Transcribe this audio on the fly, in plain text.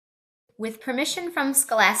With permission from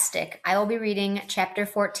Scholastic, I will be reading Chapter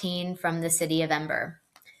 14 from the City of Ember.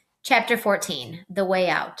 Chapter 14, The Way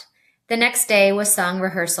Out. The next day was song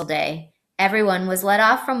rehearsal day. Everyone was let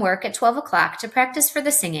off from work at 12 o'clock to practice for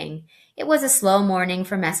the singing. It was a slow morning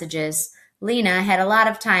for messages. Lena had a lot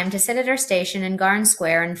of time to sit at her station in Garn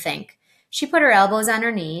Square and think. She put her elbows on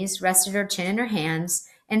her knees, rested her chin in her hands,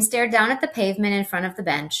 and stared down at the pavement in front of the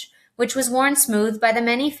bench, which was worn smooth by the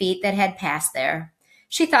many feet that had passed there.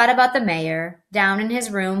 She thought about the mayor, down in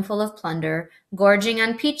his room full of plunder, gorging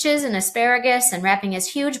on peaches and asparagus and wrapping his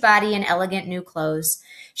huge body in elegant new clothes.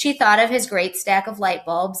 She thought of his great stack of light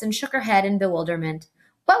bulbs and shook her head in bewilderment.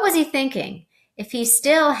 What was he thinking? If he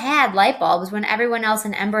still had light bulbs when everyone else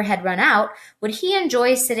in Ember had run out, would he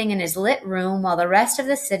enjoy sitting in his lit room while the rest of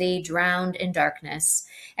the city drowned in darkness?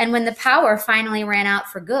 And when the power finally ran out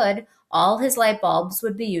for good, all his light bulbs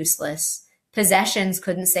would be useless. Possessions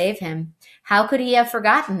couldn't save him. How could he have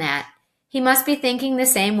forgotten that? He must be thinking the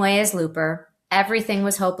same way as Looper. Everything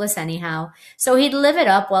was hopeless anyhow, so he'd live it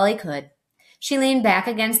up while he could. She leaned back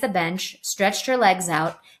against the bench, stretched her legs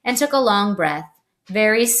out, and took a long breath.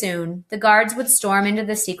 Very soon, the guards would storm into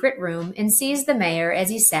the secret room and seize the mayor as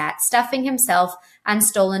he sat, stuffing himself on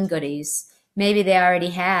stolen goodies. Maybe they already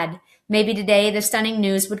had. Maybe today the stunning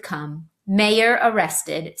news would come. Mayor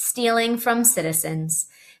arrested, stealing from citizens.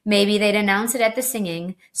 Maybe they'd announce it at the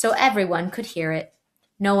singing so everyone could hear it.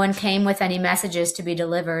 No one came with any messages to be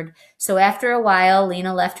delivered, so after a while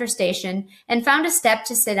Lena left her station and found a step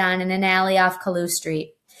to sit on in an alley off Caluw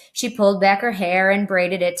Street. She pulled back her hair and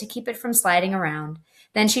braided it to keep it from sliding around.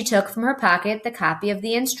 Then she took from her pocket the copy of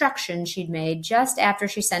the instructions she'd made just after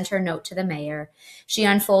she sent her note to the mayor. She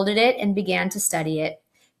unfolded it and began to study it.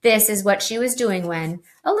 This is what she was doing when,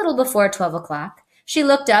 a little before 12 o'clock, she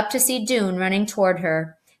looked up to see Dune running toward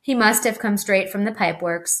her. He must have come straight from the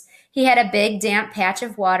pipeworks. He had a big, damp patch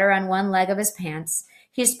of water on one leg of his pants.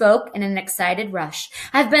 He spoke in an excited rush.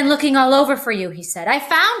 "I've been looking all over for you," he said. "I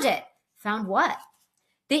found it." "Found what?"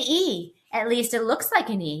 "The E. At least it looks like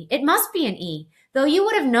an E. It must be an E, though you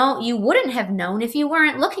wouldn't have known if you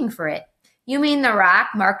weren't looking for it." "You mean the rock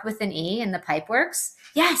marked with an E in the pipeworks?"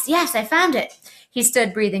 Yes, I found it." He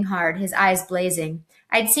stood breathing hard, his eyes blazing.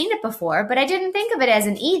 "I'd seen it before, but I didn't think of it as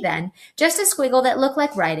an E then, just a squiggle that looked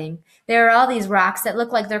like writing. There are all these rocks that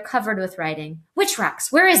look like they're covered with writing." "Which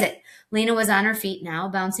rocks? Where is it?" Lena was on her feet now,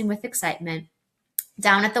 bouncing with excitement.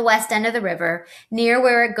 "Down at the west end of the river, near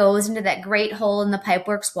where it goes into that great hole in the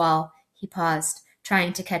pipeworks wall." He paused,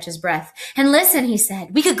 trying to catch his breath. "And listen," he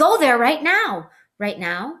said, "we could go there right now." "Right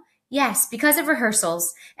now?" "Yes, because of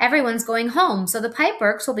rehearsals. Everyone's going home, so the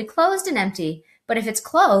pipeworks will be closed and empty. But if it's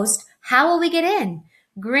closed, how will we get in?"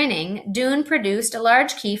 Grinning, Dune produced a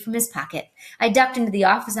large key from his pocket. "I ducked into the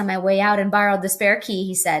office on my way out and borrowed the spare key,"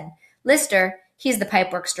 he said. "Lister," he's the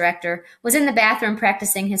pipeworks director, "was in the bathroom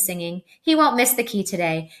practicing his singing. He won't miss the key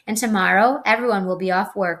today, and tomorrow everyone will be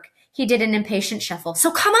off work." He did an impatient shuffle.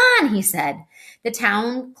 "So come on," he said. The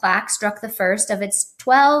town clock struck the first of its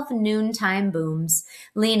 12 noontime booms.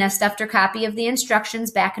 Lena stuffed her copy of the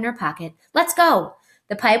instructions back in her pocket. "Let's go."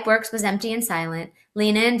 The pipeworks was empty and silent.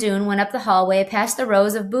 Lena and Dune went up the hallway past the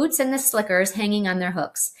rows of boots and the slickers hanging on their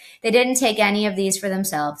hooks. They didn't take any of these for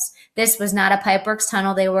themselves. This was not a pipeworks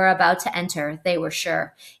tunnel they were about to enter, they were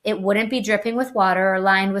sure. It wouldn't be dripping with water or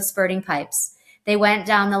lined with spurting pipes. They went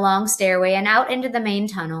down the long stairway and out into the main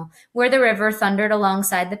tunnel, where the river thundered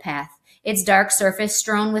alongside the path, its dark surface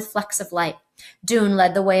strewn with flecks of light. Dune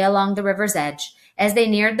led the way along the river's edge. As they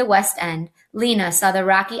neared the west end, Lena saw the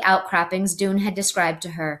rocky outcroppings Dune had described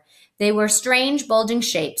to her. They were strange, bulging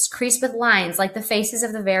shapes, creased with lines like the faces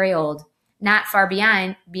of the very old. Not far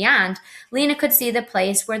beyond, Lena could see the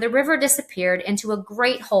place where the river disappeared into a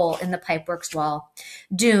great hole in the pipeworks wall.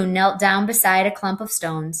 Dune knelt down beside a clump of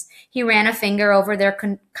stones. He ran a finger over their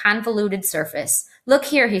convoluted surface. "Look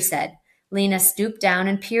here," he said. Lena stooped down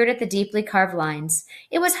and peered at the deeply carved lines.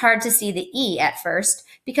 It was hard to see the E at first,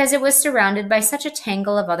 because it was surrounded by such a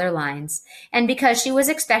tangle of other lines, and because she was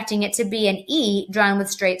expecting it to be an E drawn with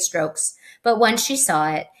straight strokes. But once she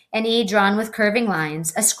saw it, an E drawn with curving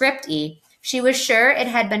lines, a script E, she was sure it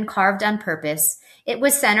had been carved on purpose. It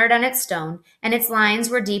was centered on its stone, and its lines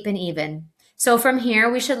were deep and even. "So from here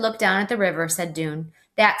we should look down at the river," said Dune.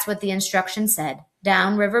 That's what the instructions said.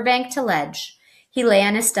 Down riverbank to ledge. He lay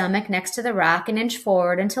on his stomach next to the rock and inched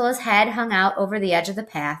forward until his head hung out over the edge of the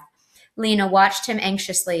path. Lena watched him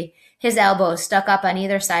anxiously. His elbows stuck up on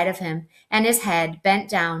either side of him, and his head, bent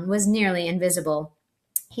down, was nearly invisible.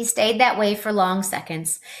 He stayed that way for long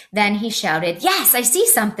seconds. Then he shouted, "Yes, I see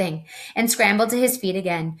something," and scrambled to his feet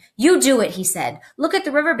again. "You do it," he said. "Look at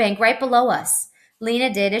the riverbank right below us."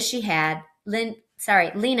 Lena did as she had.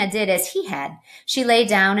 Lena did as he had. She lay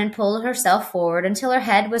down and pulled herself forward until her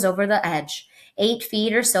head was over the edge. 8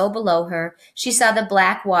 feet or so below her, she saw the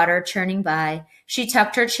black water churning by. She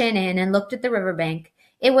tucked her chin in and looked at the riverbank.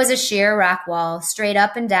 It was a sheer rock wall, straight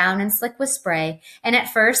up and down and slick with spray, and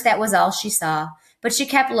at first that was all she saw. But she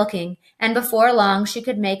kept looking, and before long she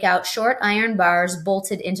could make out short iron bars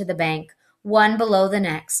bolted into the bank, one below the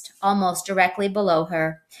next, almost directly below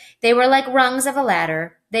her. They were like rungs of a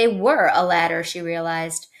ladder. They were a ladder, she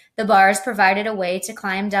realized. The bars provided a way to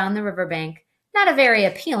climb down the riverbank. Not a very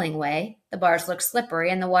appealing way. The bars looked slippery,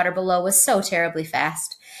 and the water below was so terribly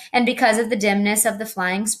fast. And because of the dimness of the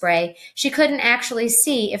flying spray, she couldn't actually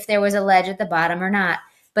see if there was a ledge at the bottom or not.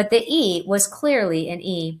 But the E was clearly an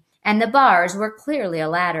E, and the bars were clearly a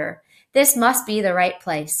ladder. This must be the right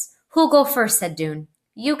place. Who'll go first, said Dune.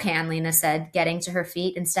 You can, Lena said, getting to her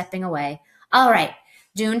feet and stepping away. All right.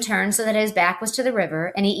 Dune turned so that his back was to the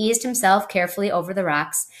river, and he eased himself carefully over the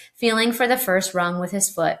rocks, feeling for the first rung with his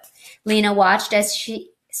foot. Lena watched as he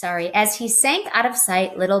sank out of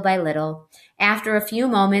sight little by little. After a few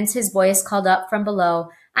moments, his voice called up from below,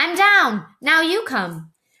 I'm down! Now you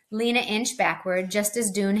come! Lena inched backward, just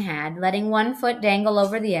as Dune had, letting one foot dangle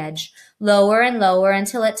over the edge, lower and lower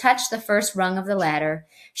until it touched the first rung of the ladder.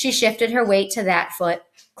 She shifted her weight to that foot,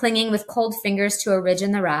 clinging with cold fingers to a ridge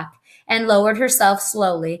in the rock, and lowered herself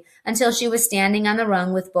slowly until she was standing on the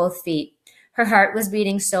rung with both feet. Her heart was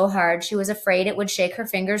beating so hard she was afraid it would shake her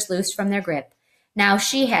fingers loose from their grip. Now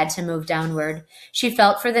she had to move downward. She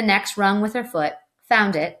felt for the next rung with her foot,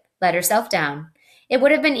 found it, let herself down. It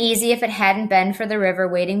would have been easy if it hadn't been for the river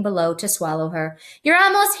waiting below to swallow her. You're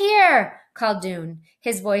almost here, called Dune.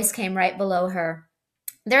 His voice came right below her.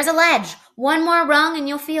 There's a ledge. One more rung and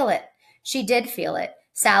you'll feel it. She did feel it,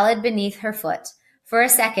 solid beneath her foot. For a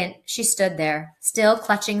second, she stood there, still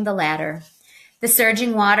clutching the ladder. The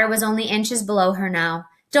surging water was only inches below her now.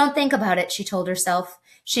 Don't think about it, she told herself.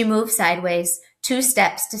 She moved sideways, 2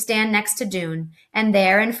 steps to stand next to Dune, and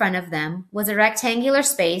there in front of them was a rectangular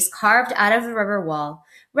space carved out of the river wall,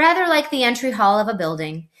 rather like the entry hall of a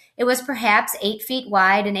building. It was perhaps 8 feet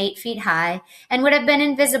wide and 8 feet high, and would have been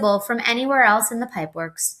invisible from anywhere else in the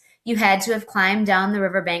pipeworks. You had to have climbed down the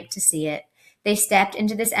riverbank to see it. They stepped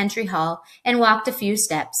into this entry hall and walked a few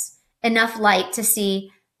steps. Enough light to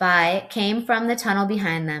see by came from the tunnel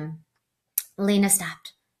behind them. Lena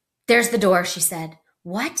stopped. There's the door, she said.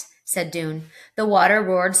 What? Said Dune. The water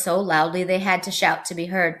roared so loudly they had to shout to be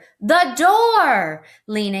heard. The door!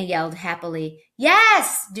 Lena yelled happily.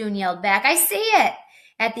 Yes, Dune yelled back. I see it.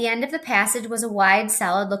 At the end of the passage was a wide,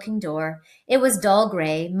 solid-looking door. It was dull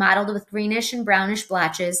gray, mottled with greenish and brownish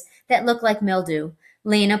blotches that looked like mildew.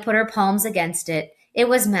 Lena put her palms against it. It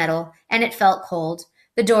was metal, and it felt cold.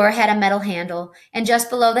 The door had a metal handle, and just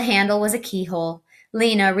below the handle was a keyhole.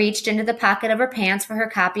 Lena reached into the pocket of her pants for her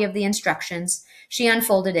copy of the instructions. She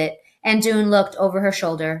unfolded it, and Dune looked over her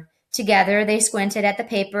shoulder. Together they squinted at the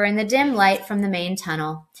paper in the dim light from the main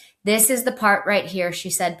tunnel. This is the part right here, she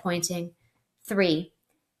said, pointing. 3.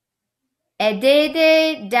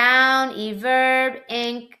 Edede, down, verb,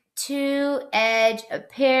 ink, 2, edge,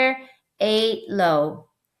 appear, 8, low.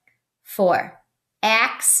 4.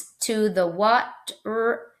 Axe to the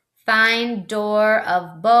water, find door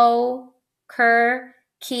of bow, cur,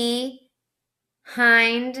 key,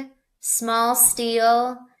 hind, small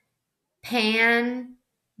steel, pan,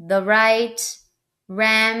 the right,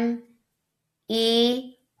 rem,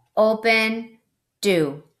 e, open,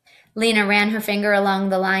 do. Lena ran her finger along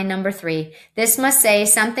the line number 3. This must say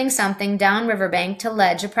something something down riverbank to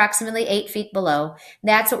ledge approximately 8 feet below.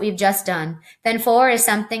 That's what we've just done. Then 4 is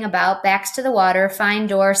something about backs to the water, find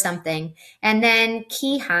door something. And then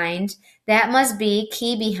key hind. That must be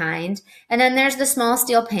key behind. And then there's the small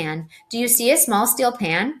steel pan. Do you see a small steel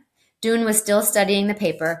pan? Dune was still studying the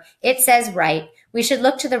paper. It says right. We should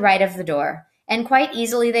look to the right of the door. And quite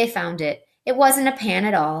easily they found it. It wasn't a pan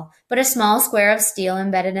at all, but a small square of steel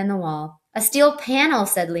embedded in the wall. A steel panel,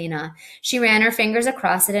 said Lena. She ran her fingers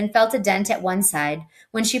across it and felt a dent at one side.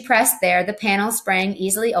 When she pressed there, the panel sprang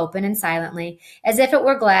easily open and silently, as if it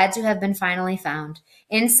were glad to have been finally found.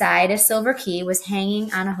 Inside, a silver key was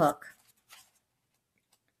hanging on a hook.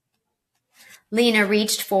 Lena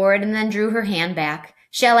reached forward and then drew her hand back.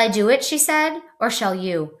 Shall I do it, she said, or shall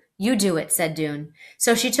you? You do it, said Dune.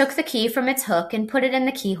 So she took the key from its hook and put it in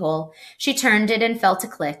the keyhole. She turned it and felt a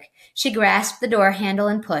click. She grasped the door handle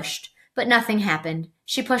and pushed. But nothing happened.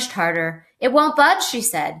 She pushed harder. It won't budge, she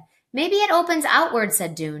said. Maybe it opens outward,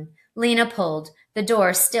 said Dune. Lena pulled. The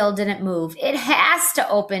door still didn't move. It has to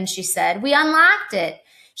open, she said. We unlocked it.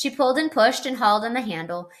 She pulled and pushed and hauled on the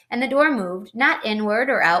handle, and the door moved, not inward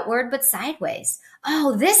or outward, but sideways.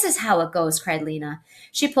 "Oh, this is how it goes," cried Lena.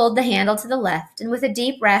 She pulled the handle to the left, and with a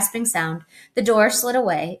deep rasping sound, the door slid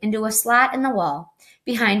away into a slot in the wall.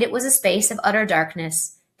 Behind it was a space of utter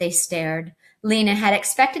darkness. They stared. Lena had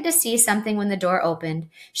expected to see something when the door opened.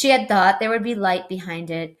 She had thought there would be light behind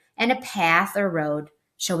it, and a path or road.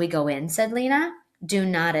 "Shall we go in?" said Lena.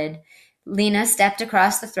 Dune nodded. Lena stepped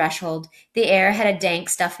across the threshold. The air had a dank,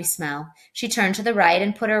 stuffy smell. She turned to the right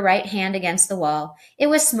and put her right hand against the wall. It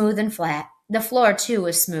was smooth and flat. The floor, too,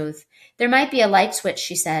 was smooth. "There might be a light switch,"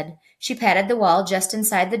 she said. She patted the wall just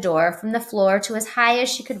inside the door from the floor to as high as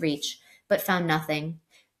she could reach, but found nothing.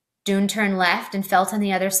 Dune turned left and felt on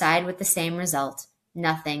the other side with the same result.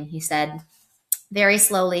 "Nothing," he said. Very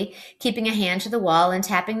slowly, keeping a hand to the wall and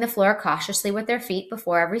tapping the floor cautiously with their feet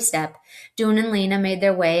before every step, Dune and Lena made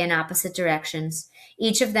their way in opposite directions.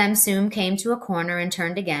 Each of them soon came to a corner and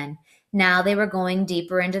turned again. Now they were going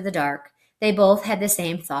deeper into the dark. They both had the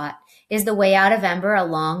same thought. Is the way out of Ember a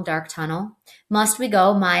long, dark tunnel? Must we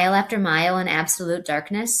go mile after mile in absolute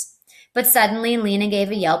darkness? But suddenly Lena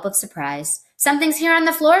gave a yelp of surprise. "Something's here on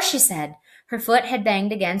the floor," she said. Her foot had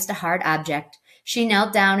banged against a hard object. She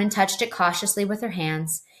knelt down and touched it cautiously with her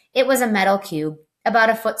hands. It was a metal cube, about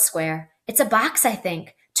a foot square. "It's a box, I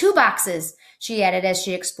think. 2 boxes," she added as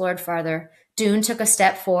she explored farther. Dune took a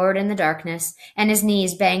step forward in the darkness, and his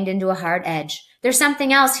knees banged into a hard edge. "There's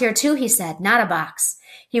something else here, too," he said, "not a box."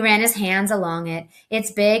 He ran his hands along it.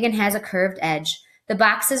 "It's big and has a curved edge." "The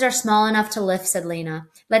boxes are small enough to lift," said Lena.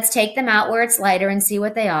 "Let's take them out where it's lighter and see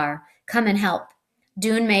what they are. Come and help."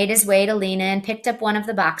 Dune made his way to Lena and picked up one of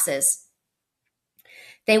the boxes.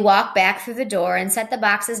 They walked back through the door and set the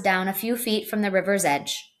boxes down a few feet from the river's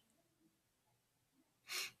edge.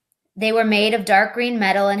 They were made of dark green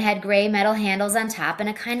metal and had gray metal handles on top and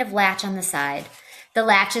a kind of latch on the side. The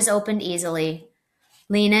latches opened easily.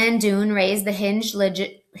 Lena and Dune raised the hinged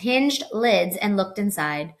lids and looked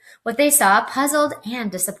inside. What they saw puzzled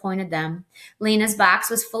and disappointed them. Lena's box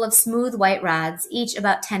was full of smooth white rods, each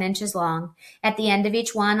about 10 inches long. At the end of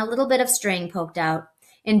each one, a little bit of string poked out.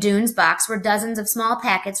 In Dune's box were dozens of small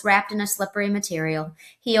packets wrapped in a slippery material.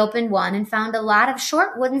 He opened one and found a lot of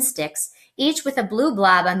short wooden sticks, each with a blue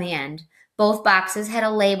blob on the end. Both boxes had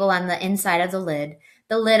a label on the inside of the lid.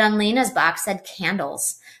 The lid on Lena's box said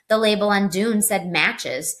candles. The label on Dune said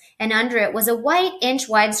matches, and under it was a white,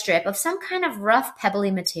 inch-wide strip of some kind of rough,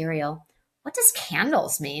 pebbly material. "What does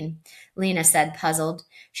candles mean?" Lena said, puzzled.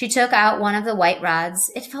 She took out one of the white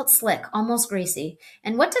rods. It felt slick, almost greasy.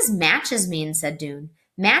 "And what does matches mean?" said Dune.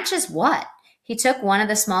 "Matches what?" He took one of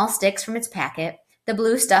the small sticks from its packet. The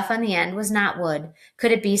blue stuff on the end was not wood.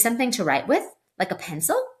 Could it be something to write with? Like a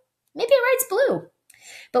pencil? Maybe it writes blue.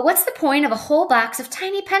 "But what's the point of a whole box of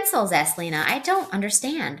tiny pencils?" asked Lena. "I don't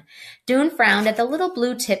understand." Dune frowned at the little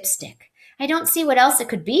blue tip stick. "I don't see what else it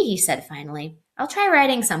could be," he said finally. "I'll try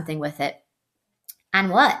writing something with it." "On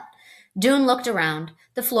what?" Dune looked around.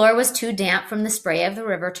 The floor was too damp from the spray of the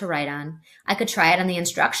river to write on. "I could try it on the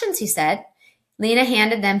instructions," he said. Lena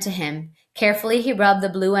handed them to him. Carefully, he rubbed the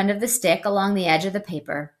blue end of the stick along the edge of the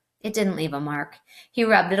paper. It didn't leave a mark. He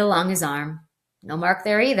rubbed it along his arm. No mark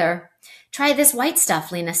there either. "Try this white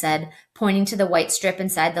stuff," Lena said, pointing to the white strip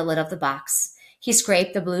inside the lid of the box. He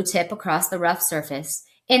scraped the blue tip across the rough surface.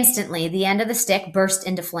 Instantly, the end of the stick burst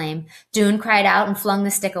into flame. Dune cried out and flung the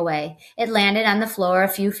stick away. It landed on the floor a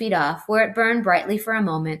few feet off, where it burned brightly for a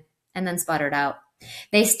moment, and then sputtered out.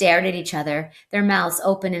 They stared at each other, their mouths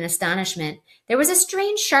open in astonishment. There was a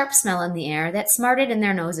strange, sharp smell in the air that smarted in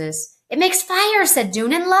their noses. "It makes fire," said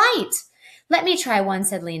Dune, "and light." "Let me try one,"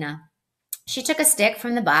 said Lena. She took a stick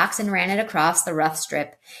from the box and ran it across the rough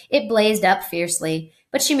strip. It blazed up fiercely,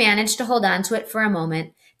 but she managed to hold on to it for a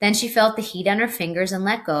moment. Then she felt the heat on her fingers and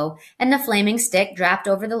let go, and the flaming stick dropped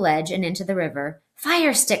over the ledge and into the river.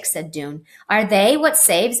 "Fire sticks," said Dune. "Are they what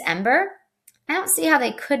saves Ember?" "I don't see how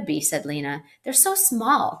they could be," said Lena. "They're so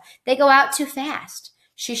small. They go out too fast."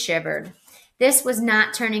 She shivered. This was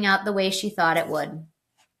not turning out the way she thought it would.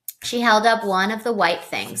 She held up one of the white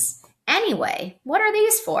things. "Anyway, what are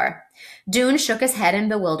these for?" Dune shook his head in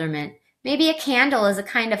bewilderment. "Maybe a candle is a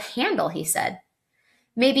kind of handle," he said.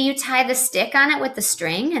 "Maybe you tie the stick on it with the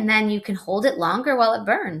string, and then you can hold it longer while it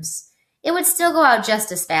burns." "It would still go out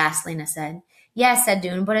just as fast," Lena said. "Yes," said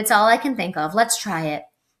Dune, "but it's all I can think of. Let's try it."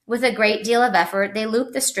 With a great deal of effort, they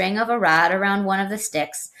looped the string of a rod around one of the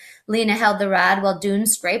sticks. Lena held the rod while Dune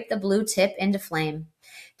scraped the blue tip into flame.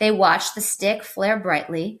 They watched the stick flare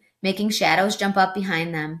brightly, making shadows jump up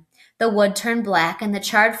behind them. The wood turned black, and the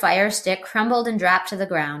charred fire stick crumbled and dropped to the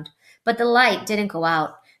ground. But the light didn't go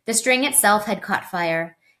out. The string itself had caught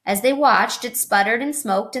fire. As they watched, it sputtered and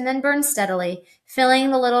smoked and then burned steadily, filling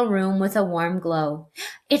the little room with a warm glow.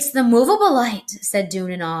 "It's the movable light," said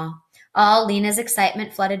Dune in awe. All Lena's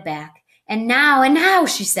excitement flooded back. And now,"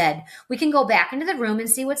 she said, "we can go back into the room and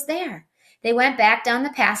see what's there." They went back down the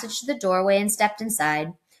passage to the doorway and stepped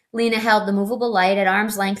inside. Lena held the movable light at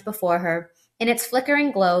arm's length before her. In its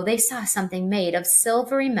flickering glow, they saw something made of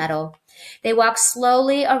silvery metal. They walked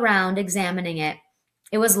slowly around, examining it.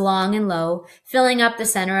 It was long and low, filling up the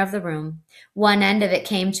center of the room. One end of it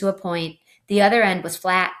came to a point. The other end was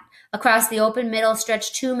flat. Across the open middle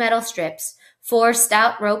stretched 2 metal strips. 4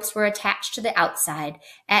 stout ropes were attached to the outside,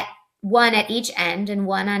 one at each end and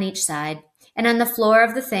one on each side. And on the floor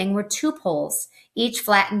of the thing were 2 poles, each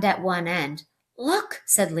flattened at one end. "Look,"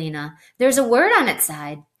 said Lena, "there's a word on its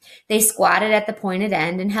side." They squatted at the pointed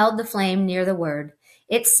end and held the flame near the word.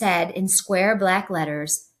 It said in square black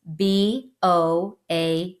letters, B-O-A-T.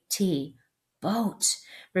 "Boat,"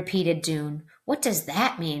 repeated Dune. "What does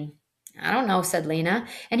that mean?" "I don't know," said Lena.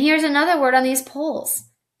 "And here's another word on these poles.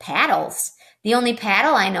 Paddles. The only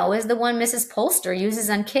paddle I know is the one Mrs. Polster uses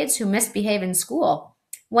on kids who misbehave in school."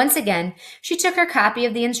 Once again, she took her copy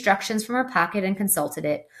of the instructions from her pocket and consulted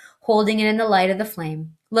it, holding it in the light of the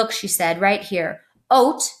flame. "Look," she said, "right here.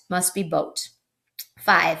 Oat must be boat.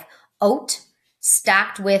 5. Oat,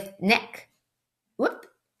 stocked with neck. Whoop,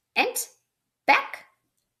 ent, back,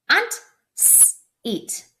 ant,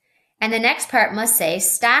 eat." "And the next part must say,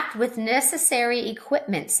 stocked with necessary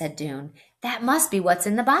equipment," said Dune. "That must be what's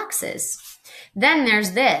in the boxes." "Then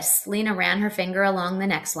there's this." Lena ran her finger along the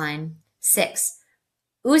next line. 6.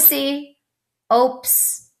 Usi,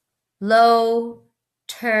 ops, lo,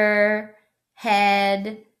 ter,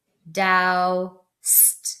 head, dow,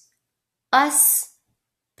 st, us,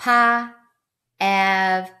 pa,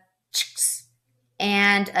 av, chks,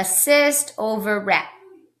 and assist over rep.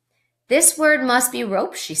 "This word must be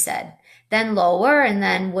rope," she said. "Then lower, and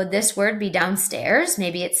then would this word be downstairs?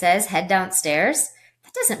 Maybe it says head downstairs."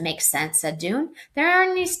 "That doesn't make sense," said Dune. "There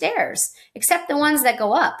aren't any stairs, except the ones that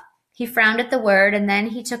go up." He frowned at the word, and then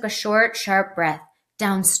he took a short, sharp breath.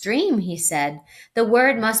 "Downstream," he said. "The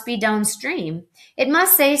word must be downstream. It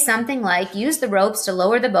must say something like, use the ropes to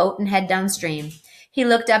lower the boat and head downstream." He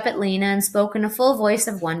looked up at Lena and spoke in a full voice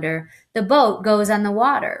of wonder. "The boat goes on the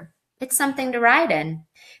water. It's something to ride in."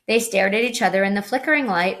 They stared at each other in the flickering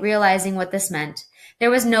light, realizing what this meant. There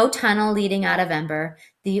was no tunnel leading out of Ember.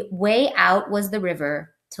 The way out was the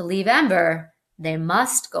river. To leave Ember, they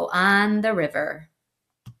must go on the river.